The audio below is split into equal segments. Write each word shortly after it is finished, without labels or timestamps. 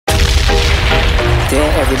Dear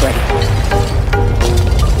everybody,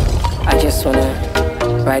 I just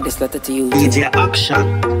wanna write this letter to you. DJ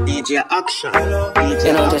Action, DJ Action, DJ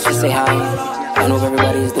You know, just to say hi. I hope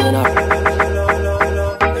everybody is doing alright.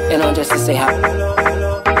 You know, just to say hi.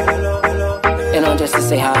 You know, just to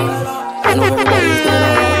say hi. I hope everybody is doing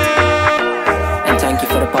alright. And thank you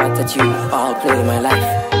for the part that you all played in my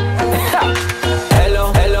life.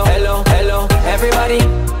 Hello, hello, hello, hello, everybody,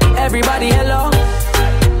 everybody, hello.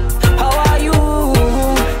 How are you?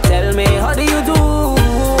 Tell me, how do you do?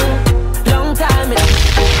 Long time.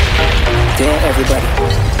 Dear everybody.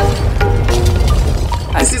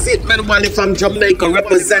 This is it, man. Wally from Jamaica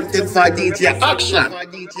representing for DJ Action.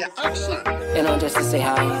 You know, just to say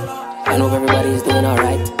hi. I hope everybody is doing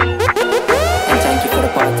alright. And thank you for the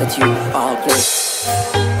part that you all played.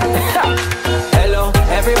 Hello,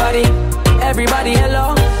 everybody, everybody,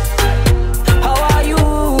 hello. How are you?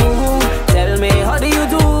 Tell me, how do you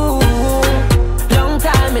do? Long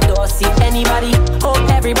time I don't see anybody. Hope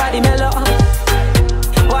everybody mellow.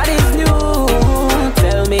 What is new?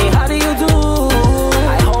 Tell me, how do you do?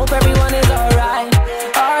 I hope everyone is alright,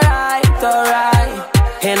 alright, alright.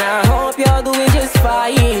 And I hope you're doing just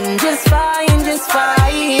fine, just fine, just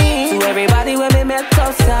fine. To everybody when we met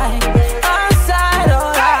outside, outside,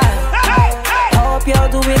 alright. Hope you're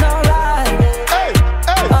doing alright,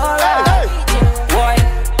 alright. Boy,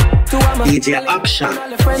 to all my DJ Action, all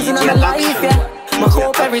the friends in my life, yeah. I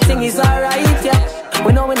hope everything is alright, yeah.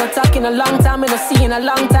 We know we're not talking a long time, and I see in a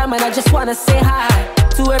long time, and I just wanna say hi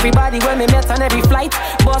to everybody when we met on every flight,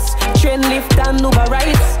 bus, train, lift, and Uber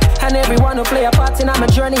rides, and everyone who play a part in my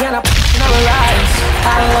journey and a in our rise.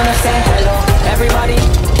 I wanna say hello, everybody,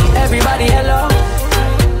 everybody, hello.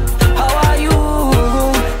 How are you?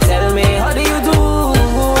 Tell me, how do you do?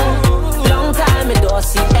 Long time I don't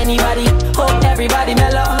see anybody. Hope everybody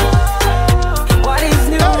mellow. What is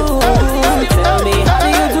new? Tell me, how do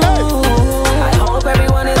you do? I hope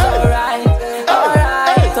everyone is alright,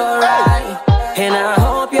 alright, alright. And I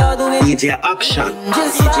hope you're doing DJ Action,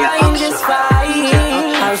 just DJ fine, just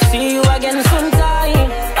fine. I'll see you again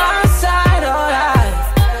sometime. Outside, alright.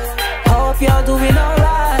 Hope you're doing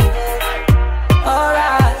alright,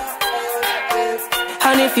 alright.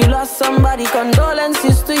 And if you lost somebody,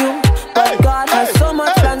 condolences to you. But God has so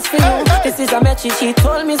much plans for you. This is a message He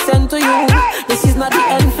told me send to you. This is not the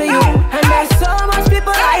end for you. And there's so much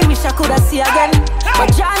people I wish I could have seen again.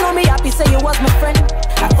 But Jah know me happy, say you was my friend.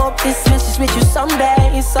 I hope this message with you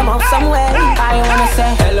someday, somehow, somewhere. I wanna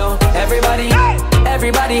say hello, everybody,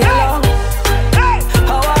 everybody, hello.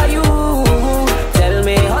 How are you? Tell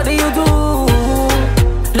me, how do you do?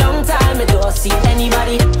 Long time I don't see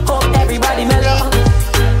anybody. Hope everybody mellow.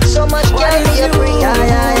 So much girl me a free, yeah,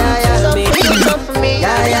 yeah, yeah, yeah. Some for you, some for me,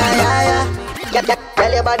 yeah, yeah, yeah, yeah.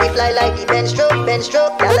 Girl, your body fly like the bench stroke, bench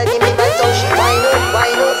stroke. Girl, give me vibes, so she wind up,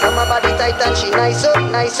 wind up. Some my body tight and she nice up,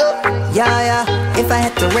 nice up. Yeah, yeah. If I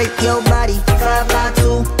had to rate your body 5 by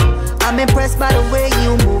 2, I'm impressed by the way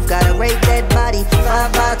you move. Gotta rate that body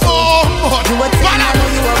 5 by 2. You a 10, I know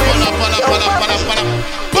you already.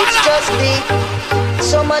 It's just me.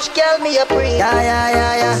 So much girl me a free, Yeah, yeah,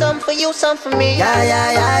 yeah, yeah. some for you, some for me. Yeah,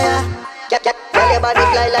 yeah, yeah, yeah. Girl, your body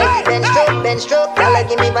fly like the bench stroke, bench stroke. Girl,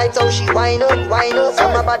 give me vibes, so she wind up, wind up.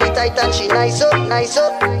 Some my body tight and she nice up, nice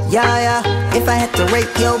up. Yeah, yeah. If I had to rate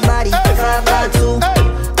your body 5 by 2,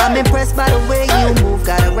 I'm impressed by the way you move.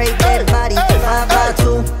 Gotta rate that body 5 by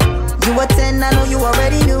 2. You a 10, I know you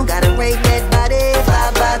already knew. Gotta rate that body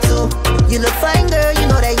 5 by 2. You look fine, girl, you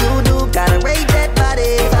know that you do. Gotta rate that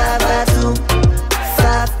body 5 by 2.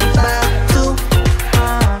 5 by 2.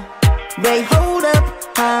 Wait, hold up,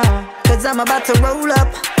 cause I'm about to roll up.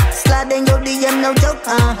 Slide in your DM, no joke,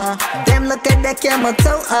 Damn, look at that camera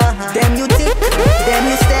toe, Damn, you tick, damn,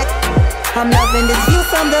 you stack. I'm loving this view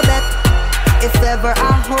from the back. If ever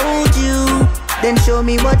I hold you, then show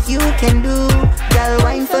me what you can do. Girl,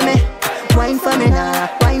 wine for me now,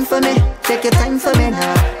 wine for me. Take your time for me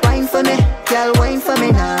now, wine for me. Girl, wine for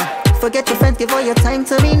me now. Forget your friends, give all your time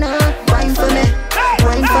to me now. Wine for me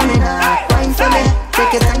now, wine for me.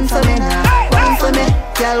 Take your time for me now, wine for me.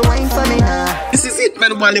 Girl, wine for me now. This is it,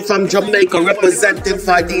 man. Wally from Jamaica representing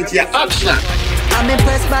for DJ Action. I'm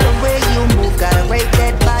impressed by the way you move. Gotta rate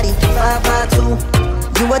that body 5 by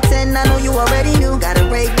 2. You a 10, I know you already knew. Gotta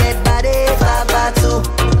rate that body 5 by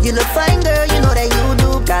 2. You look fine, girl, you know that you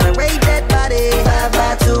do. Gotta rate that body 5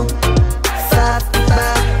 by 2. 5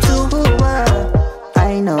 by 2.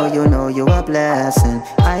 I know you a blessing.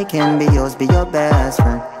 I can be yours, be your best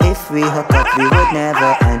friend. If we hook up, we would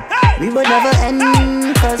never end. We would never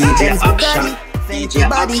end. Cause DJ you Action,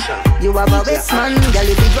 body, you have a waist man, girl,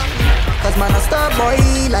 you be drunk. Cause man a star boy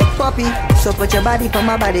like Poppy. So put your body for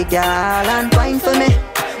my body, girl, and wine for me.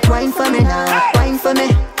 Wine for me now, wine for me.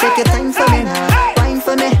 Take your time for me now, wine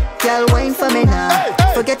for me. Girl, wine for me now.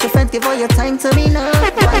 Forget your friends, give all your time to me now.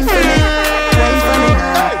 Wine for me, wine for me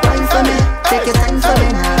now, wine for me. Take your time for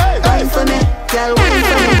me now, wine for me. Girl, wine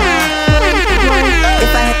for me now.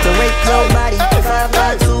 If I had to rate your body, 5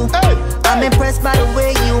 by 2. I'm impressed by the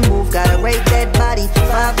way you move. Gotta rate that body,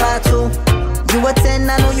 5 by 2. You a 10,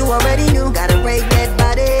 I know you already knew. Gotta rate that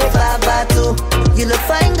body, 5 by 2. You look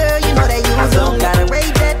fine, girl, you know that you do. Gotta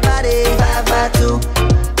rate that body, 5 by 2.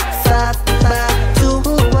 5 by 2.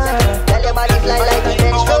 Tell your body fly like a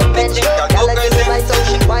bench stroke, bench stroke. Girl, I give it right so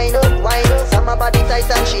she wind up, wind up. Some my body tight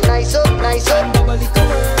and she nice up, nice up.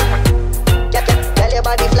 Tell your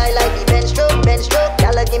body fly like the bench stroke, bench stroke.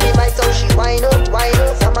 Girl, I give me right so she wind up, wind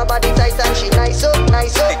up. Some my body tight and she nice up,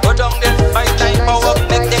 nice up. Go down there, my time power,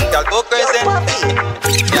 make them girl go crazy.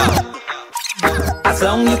 As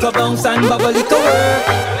long you can bounce and bubble, it can work,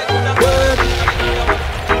 work.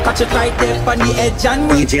 Catch it right there on the edge and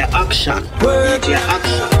work. DJ Action, Work. DJ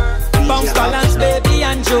Action. Bounce, balance, baby,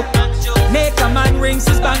 and joke. Make a man rings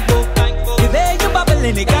his bank book. The way you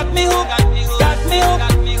bubbling, it got me hooked. Got me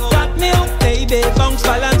hooked, got me hooked. Baby, bounce,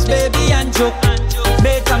 balance, baby, and joke.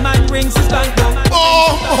 Make a man rings his bank book.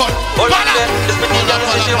 Oh, hold on there, this me need you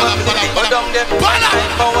to she want to see. Go down there, my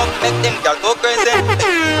time power, make them girl go crazy.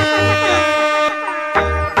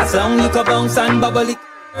 As long you can bounce and bubble, it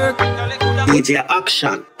work. DJ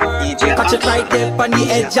Action, DJ Catch it right there on the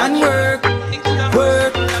edge and work,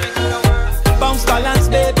 work. Bounce, balance,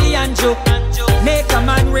 baby, and joke. Make a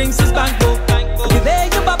man rings his bank book. The way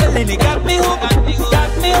you bubbling, it got me hooked.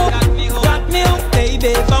 Got me hooked, got me hooked.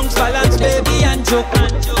 Baby, bounce, balance, baby, and joke.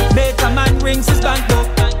 Make a man rings his bank book.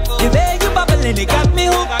 The way you bubbling, it got me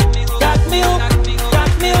hooked. Got me hooked,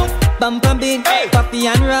 got me hooked. Bump and beat, coffee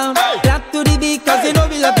and round. Clap to the beat, cause you know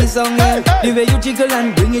we love the song, yeah. The way you jiggle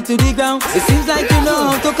and bring it to the ground. It seems like you know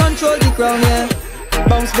how to control the crowd, yeah.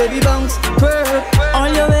 Bounce, baby, bounce, twerk.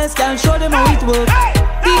 On your waist, can show them how it works.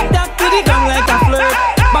 Tick tock to the ground like a flirt.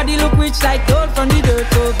 Body look rich like gold from the dirt.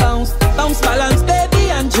 So bounce, bounce, balance, baby,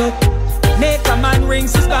 and joke. Make a man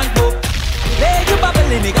rings his bank book. Way you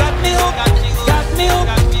bubbling, it got me hooked. Got me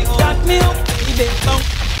hooked, got me hooked. Baby, bounce,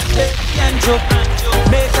 baby, and joke.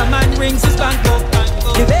 Make a man rings his bank book.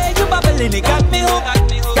 The way you bubbling, it got me hooked.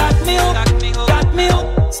 Got me hooked, got me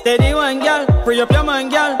hooked. Steady one, girl, free up your mind,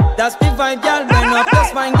 girl. That's the vibe, girl, bend up your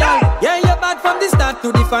spine, girl. Yeah, you're bad from the start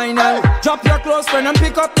to the final. Drop your close friend and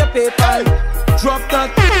pick up your PayPal. Drop that,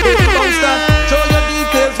 baby, bounce that. Show your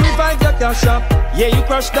details, revive your cash up. Yeah, you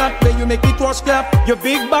crush that, then you make it wash clap. Your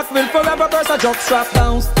big back will forever burst a jock strap.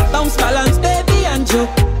 Bounce, bounce, balance, baby, and joke.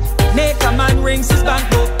 Make a man rings his bank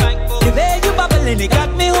book. The way you bubbling, it got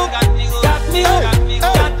me hooked. Got me hooked,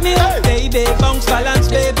 got me hooked. Baby, bounce, balance,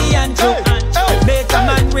 baby, and joke. Make a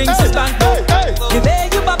man rings his bank book. The way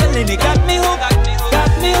you bubbling, it got me hooked.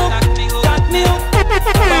 Got me hooked, got me hooked.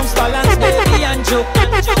 Bounce, balance, baby, and joke.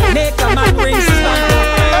 Make a man rings his bank book.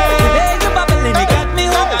 The way you bubbling, it got me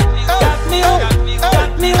hooked. Got me hooked,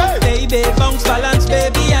 got me hooked. Baby, bounce, balance,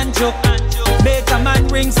 baby, and joke. Make a man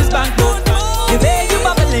rings his bank book. The way you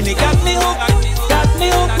bubbling, it got me hooked. Got me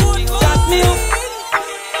hooked, got me hooked.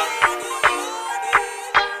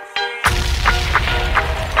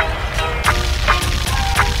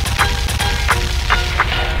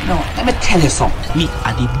 No, let me tell you something. Me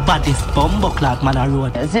are the baddest bumbleclad man on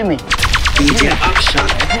road. See me? DJ Action,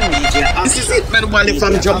 DJ Action. This is it, man, Wally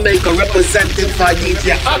from Jamaica representing for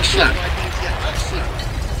DJ Action.